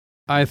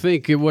I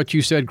think what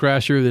you said,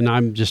 Crasher, and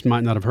I just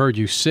might not have heard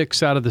you,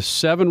 6 out of the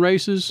 7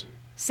 races?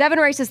 7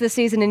 races this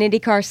season in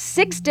IndyCar,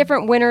 6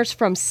 different winners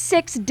from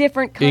 6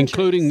 different countries.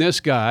 Including this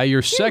guy,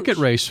 your second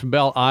race from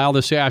Belle Isle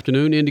this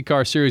afternoon,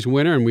 IndyCar Series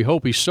winner, and we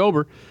hope he's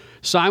sober.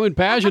 Simon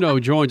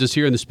Pagenaud joins us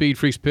here in the Speed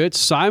Freaks pits.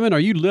 Simon, are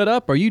you lit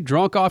up? Are you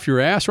drunk off your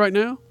ass right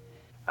now?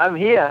 I'm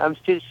here. I'm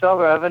still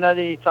sober. I haven't had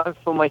any time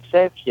for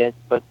myself yet,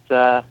 but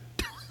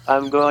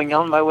I'm going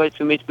on my way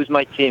to meet with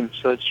my team,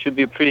 so it should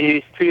be a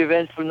pretty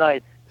eventful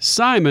night.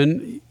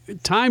 Simon,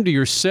 time to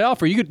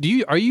yourself. Are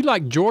you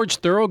like George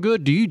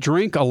Thorogood? Do you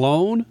drink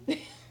alone?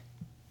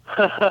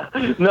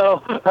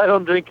 No, I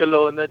don't drink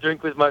alone. I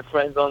drink with my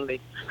friends only.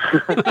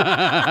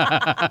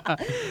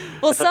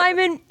 Well,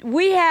 Simon,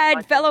 we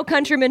had fellow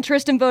countryman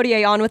Tristan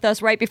Vautier on with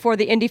us right before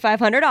the Indy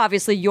 500,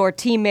 obviously your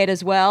teammate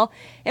as well,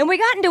 and we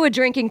got into a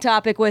drinking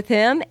topic with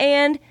him,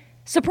 and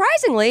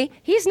surprisingly,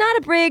 he's not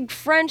a big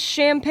French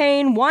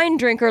champagne wine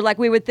drinker like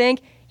we would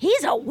think.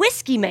 He's a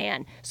whiskey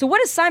man. So what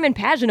does Simon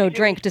Pagenaud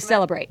drink to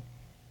celebrate?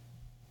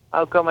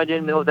 How come I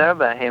didn't know that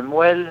about him?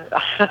 Well,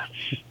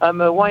 I'm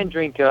a wine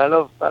drinker. I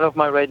love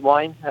my red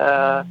wine.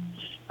 I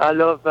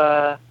love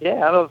a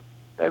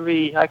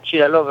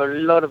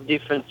lot of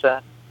different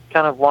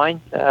kind of wine.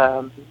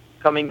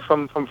 Coming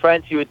from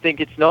France, you would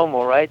think it's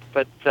normal, right?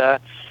 But I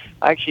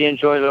actually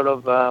enjoy a lot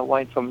of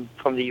wine from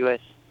the U.S.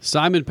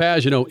 Simon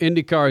Pagenaud,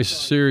 IndyCar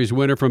Series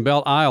winner from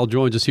Belle Isle,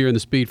 joins us here in the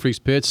Speed Freaks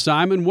pits.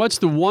 Simon, what's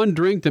the one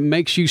drink that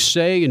makes you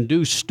say and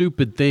do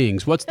stupid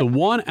things? What's the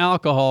one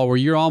alcohol where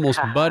you're almost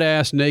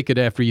butt-ass naked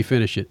after you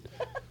finish it?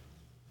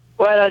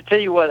 Well, I'll tell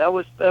you what. I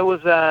was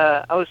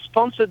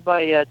sponsored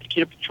by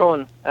Tequila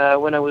Patron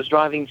when I was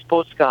driving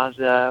sports cars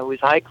with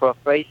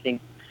Highcroft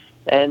Racing,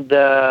 and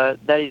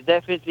that is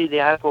definitely the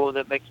alcohol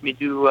that makes me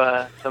do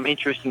some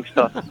interesting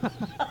stuff.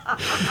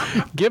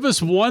 Give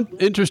us one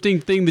interesting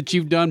thing that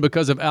you've done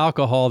because of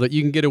alcohol that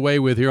you can get away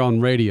with here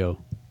on radio.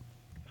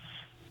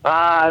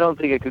 I don't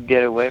think I could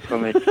get away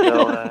from it,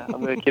 so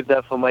I'm going to keep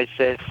that for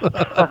myself.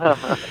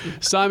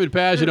 Simon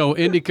Pagenaud,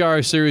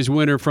 IndyCar Series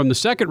winner from the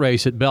second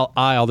race at Belle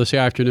Isle this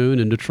afternoon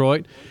in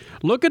Detroit.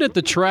 Looking at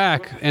the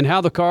track and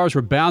how the cars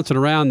were bouncing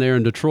around there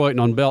in Detroit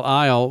and on Belle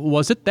Isle,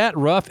 was it that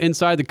rough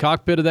inside the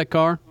cockpit of that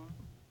car?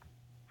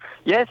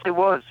 Yes, it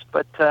was,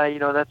 but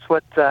that's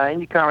what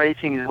IndyCar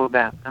racing is all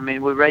about. I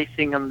mean, we're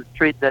racing on the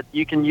street that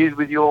you can use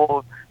with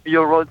your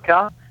road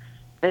car.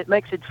 It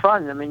makes it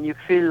fun. I mean, you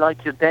feel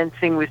like you're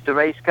dancing with the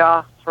race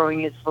car,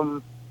 throwing it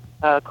from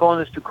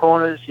corners to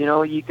corners.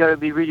 You got to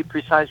be really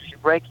precise with your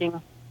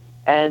braking.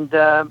 And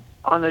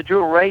on a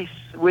dual race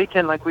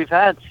weekend like we've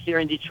had here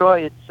in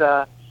Detroit,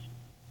 it's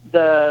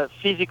the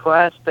physical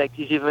aspect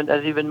has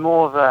even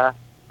more of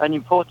an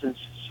importance.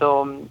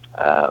 So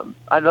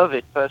I love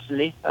it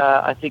personally.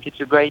 I think it's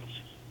a great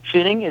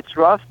feeling. It's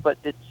rough, but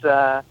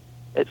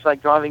it's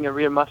like driving a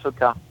real muscle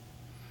car.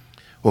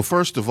 Well,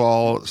 first of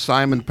all,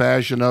 Simon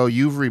Pagenaud,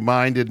 you've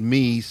reminded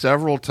me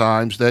several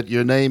times that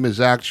your name is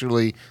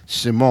actually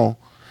Simon.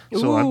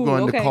 So I'm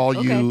going to call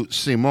you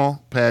Simon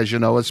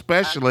Pagenaud,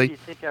 especially. I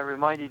think I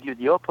reminded you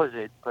the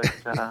opposite, but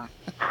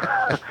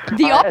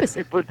the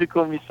opposite. People to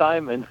call me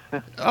Simon.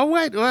 Oh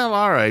wait, well,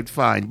 all right,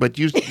 fine. But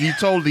you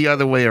told the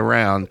other way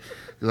around,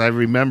 because I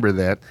remember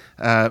that.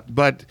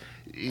 But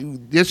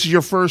this is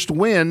your first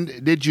win.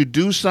 Did you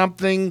do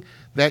something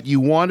that you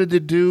wanted to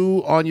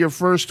do on your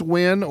first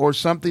win, or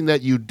something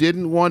that you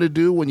didn't want to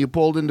do when you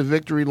pulled into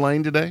victory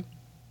lane today?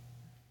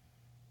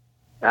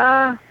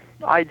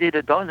 I did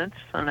a donut,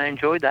 and I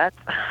enjoyed that.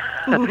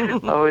 I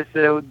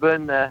would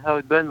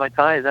burn my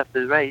tires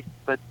after the race,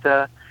 but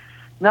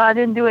no, I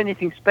didn't do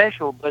anything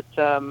special. But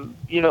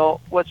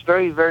what's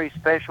very, very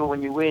special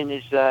when you win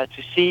is to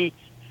see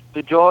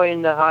the joy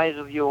in the eyes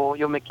of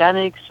your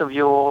mechanics, of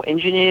your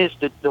engineers.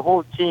 The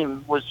whole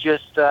team was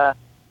just.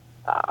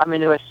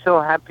 They were so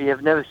happy.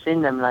 I've never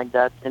seen them like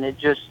that, and it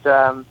just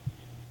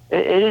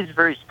it is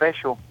very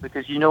special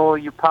because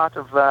you're part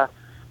of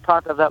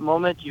that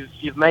moment.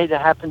 You've made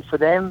it happen for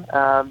them.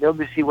 They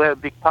obviously were a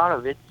big part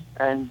of it,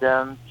 and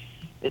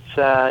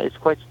it's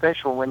quite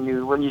special when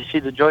you see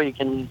the joy you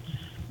can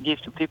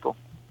give to people.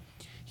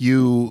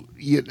 You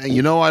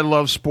I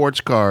love sports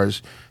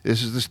cars.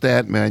 This is the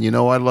stat man.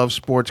 I love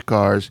sports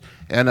cars,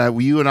 and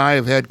you and I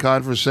have had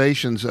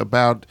conversations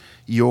about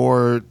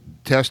your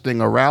testing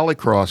a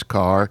rallycross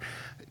car.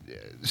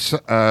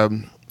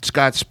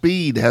 Scott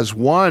Speed has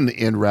won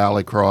in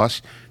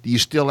rallycross. Do you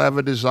still have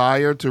a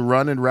desire to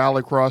run in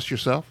rallycross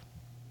yourself?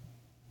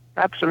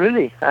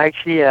 Absolutely.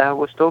 Actually, I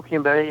was talking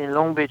about it in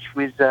Long Beach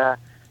with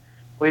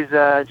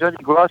Jody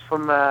Gross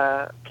from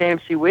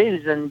KMC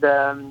Wheels and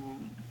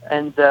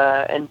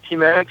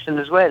Tim Erickson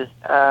as well.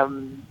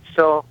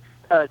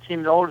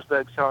 Tim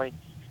Olsberg, sorry.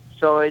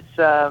 So it's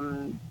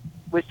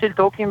we're still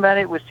talking about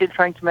it. We're still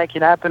trying to make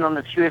it happen on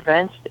a few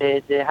events.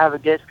 They have a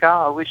guest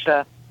car.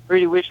 I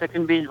really wish I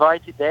could be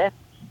invited there.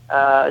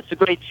 It's a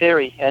great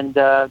series, and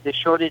they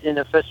showed it in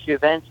the first few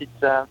events.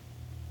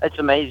 It's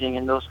amazing,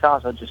 and those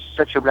cars are just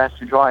such a blast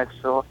to drive.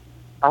 So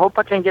I hope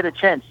I can get a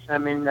chance. I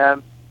mean,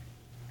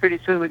 pretty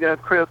soon we're going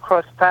to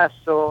cross paths,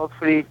 so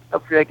hopefully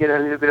I get a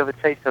little bit of a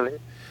taste of it.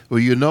 Well,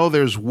 you know,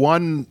 there's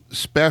one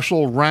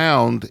special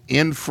round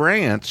in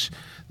France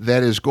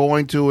that is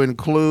going to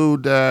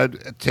include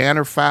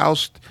Tanner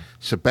Faust,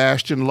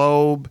 Sebastian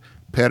Loeb,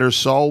 Peter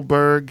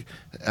Solberg.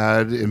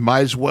 It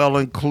might as well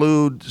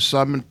include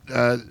Simon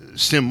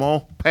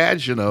Pagenaud.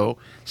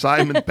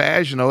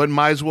 It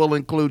might as well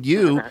include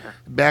you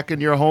back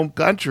in your home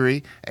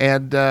country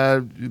and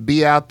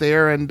be out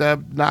there and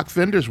knock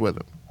fenders with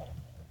them.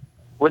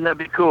 Wouldn't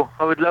that be cool?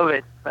 I would love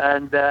it.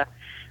 And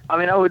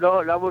I would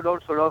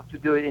also love to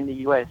do it in the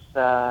U.S.,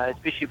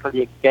 especially for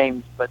the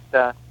games. But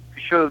for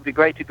sure, it would be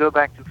great to go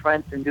back to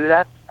France and do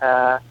that.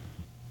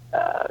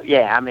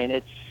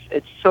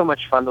 It's so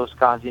much fun, those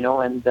cars,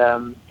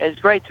 and it's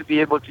great to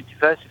be able to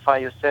diversify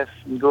yourself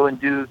and go and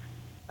do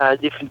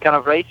different kind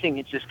of racing.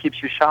 It just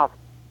keeps you sharp.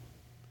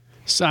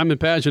 Simon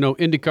Pagenaud,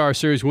 IndyCar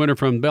Series winner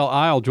from Belle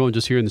Isle, joins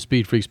us here in the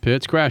Speed Freaks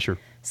pits. Crasher.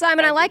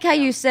 Simon, I like how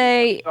you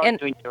say... Sorry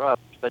to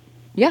interrupt, but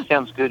yeah. It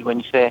sounds good when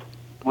you say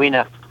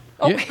winner.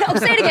 Oh,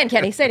 say it again,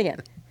 Kenny. Say it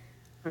again.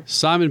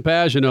 Simon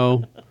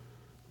Pagenaud,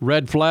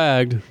 red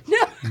flagged,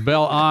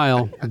 Belle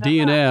Isle,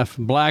 DNF,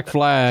 black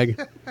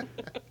flag,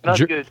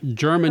 Good.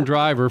 German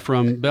driver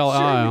from Belle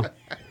Isle.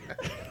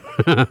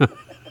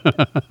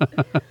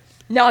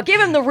 No,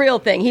 give him the real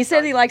thing. He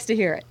says he likes to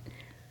hear it.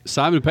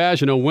 Simon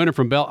Pagenaud, winner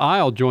from Belle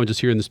Isle, joins us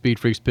here in the Speed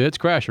Freaks pits.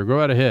 Crasher, go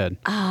right ahead.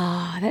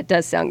 Ah, that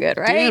does sound good,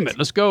 right? Damn it,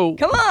 let's go.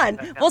 Come on.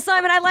 Well,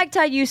 Simon, I liked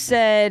how you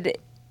said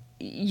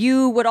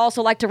you would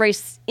also like to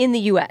race in the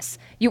U.S.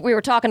 We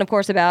were talking, of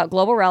course, about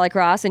Global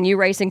Rallycross and you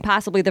racing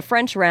possibly the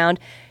French round.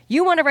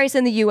 You want to race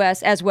in the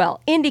U.S. as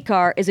well.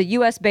 IndyCar is a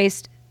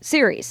U.S.-based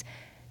series.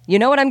 You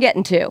know what I'm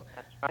getting to.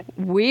 Right.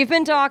 We've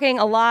been talking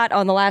a lot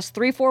on the last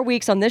 3-4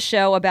 weeks on this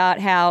show about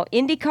how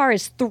IndyCar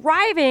is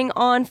thriving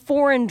on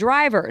foreign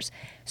drivers.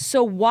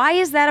 So why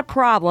is that a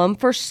problem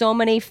for so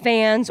many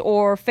fans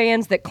or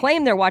fans that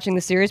claim they're watching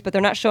the series but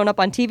they're not showing up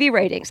on TV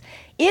ratings?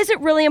 Is it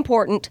really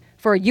important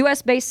for a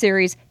U.S.-based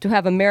series to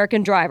have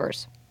American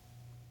drivers?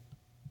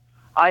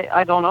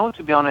 I don't know,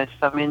 to be honest.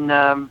 I mean,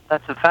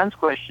 that's a fan's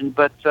question,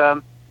 but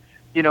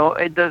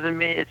it doesn't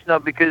mean it's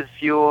not because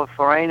you're a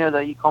foreigner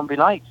that you can't be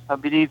liked. I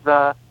believe,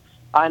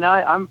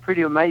 I'm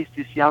pretty amazed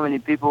to see how many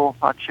people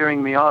are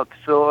cheering me up.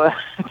 So,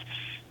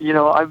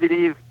 I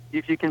believe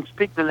if you can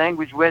speak the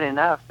language well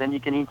enough, then you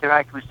can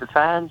interact with the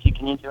fans, you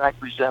can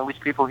interact with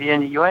people here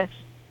in the U.S.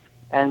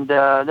 And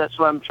that's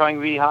what I'm trying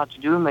really hard to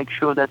do, make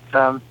sure that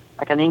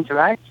I can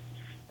interact.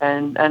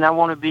 And I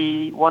want to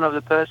be one of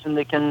the person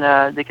they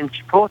can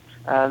support.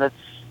 That's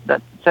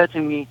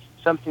certainly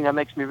something that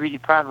makes me really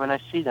proud when I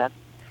see that.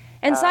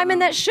 And Simon,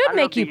 that should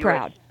make you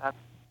proud.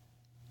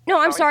 No,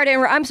 I'm sorry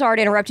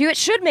to interrupt you. It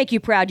should make you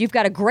proud. You've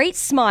got a great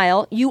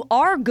smile. You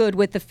are good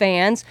with the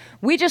fans.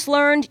 We just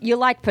learned you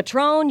like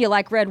Patron, you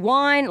like red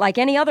wine, like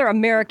any other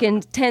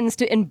American tends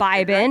to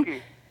imbibe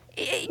in.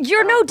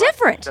 You're no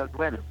different.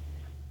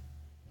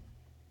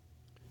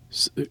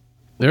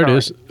 There it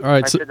is. All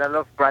right. I said I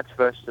love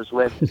bratwurst as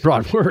well.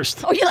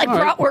 Bratwurst. Oh, you like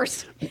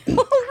bratwurst?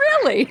 Oh,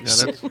 really?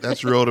 Yeah,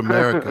 that's Road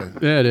America.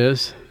 Yeah, it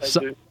is.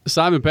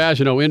 Simon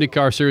Pagenaud,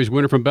 IndyCar Series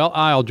winner from Belle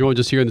Isle, joins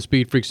us here in the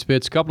Speed Freaks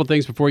pits. A couple of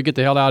things before we get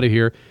the hell out of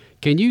here.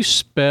 Can you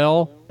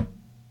spell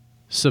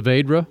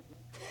Saavedra?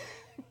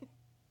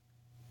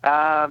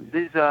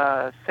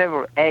 There's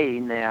several A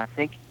in there, I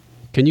think.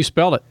 Can you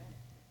spell it?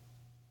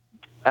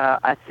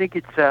 I think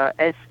it's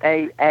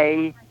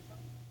Saavdra.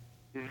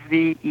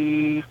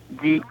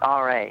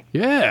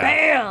 Yeah.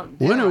 Bam!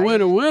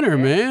 Winner,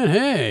 man.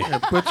 Hey.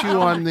 Put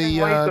you on the...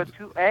 Why you got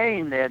 2A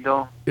in there,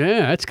 though?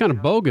 Yeah, that's kind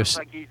of bogus.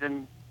 Like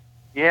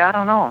yeah, I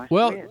don't know. It's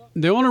Well, weird.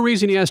 the only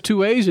reason he has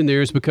 2 A's in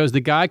there is because the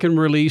guy can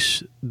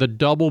release the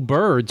double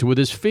birds with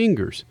his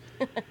fingers.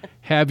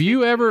 Have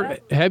you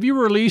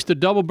released the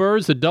double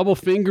birds, the double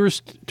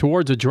fingers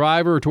towards a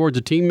driver or towards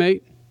a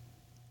teammate?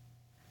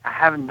 I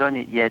haven't done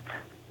it yet.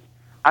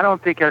 I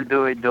don't think I'll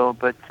do it, though,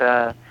 but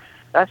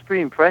that's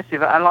pretty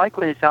impressive. I like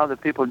when it's other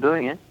people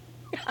doing it.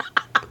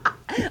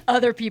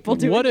 Other people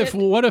do it.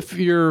 What if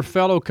your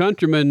fellow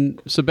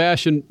countryman,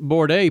 Sebastian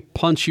Bourdais,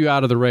 punched you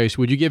out of the race?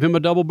 Would you give him a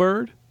double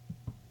bird?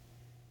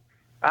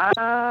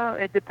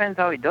 It depends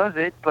how he does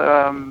it, but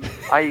I'm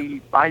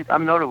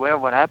not aware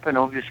of what happened,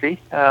 obviously.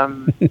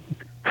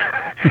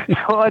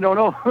 So I don't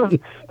know.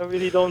 I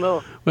really don't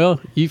know. Well,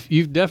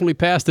 you've definitely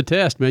passed the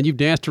test, man. You've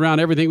danced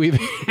around everything we've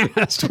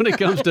asked when it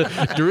comes to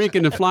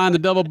drinking and flying the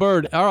double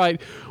bird. All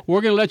right,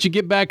 we're going to let you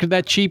get back to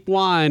that cheap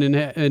wine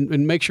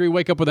and make sure you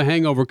wake up with a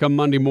hangover come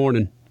Monday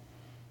morning.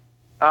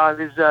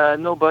 There's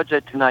no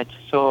budget tonight,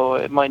 so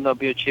it might not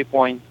be a cheap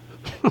wine.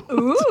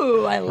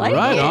 Ooh, I like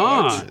Right it.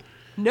 on.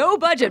 No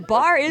budget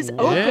bar is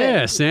open.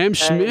 Yeah, Sam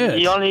Schmidt.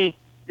 You only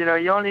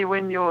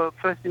win your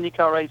first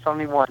IndyCar race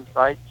only once,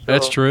 right? So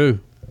That's true.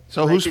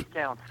 So make it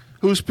count.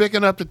 who's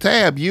picking up the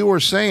tab, you or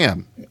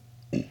Sam?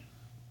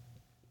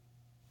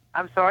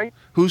 I'm sorry?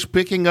 Who's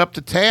picking up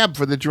the tab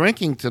for the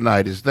drinking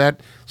tonight? Is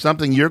that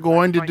something you're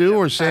going to do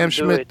or Sam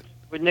Schmidt?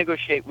 We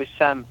negotiate with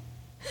Sam.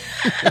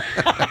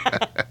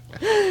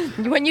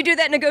 When you do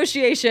that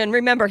negotiation,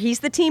 remember, he's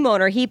the team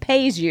owner. He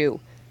pays you.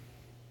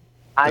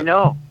 I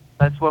know.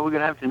 That's what we're going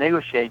to have to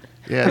negotiate.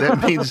 Yeah,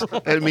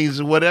 that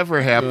means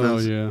whatever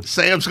happens,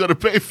 Sam's going to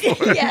pay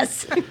for it.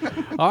 Yes.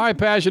 All right,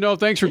 Pagenaud,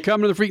 thanks for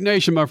coming to the Freak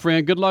Nation, my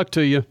friend. Good luck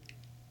to you.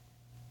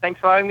 Thanks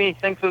for having me.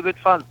 Thanks for the good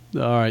fun.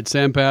 All right,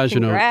 Sam Pagenaud.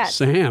 Congrats.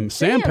 Sam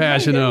There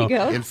Pagenaud. you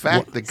go. In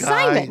fact, the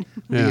guy, Simon.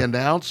 the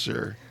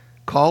announcer,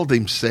 called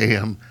him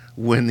Sam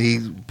when he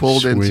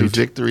pulled into Sweet.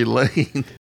 victory lane.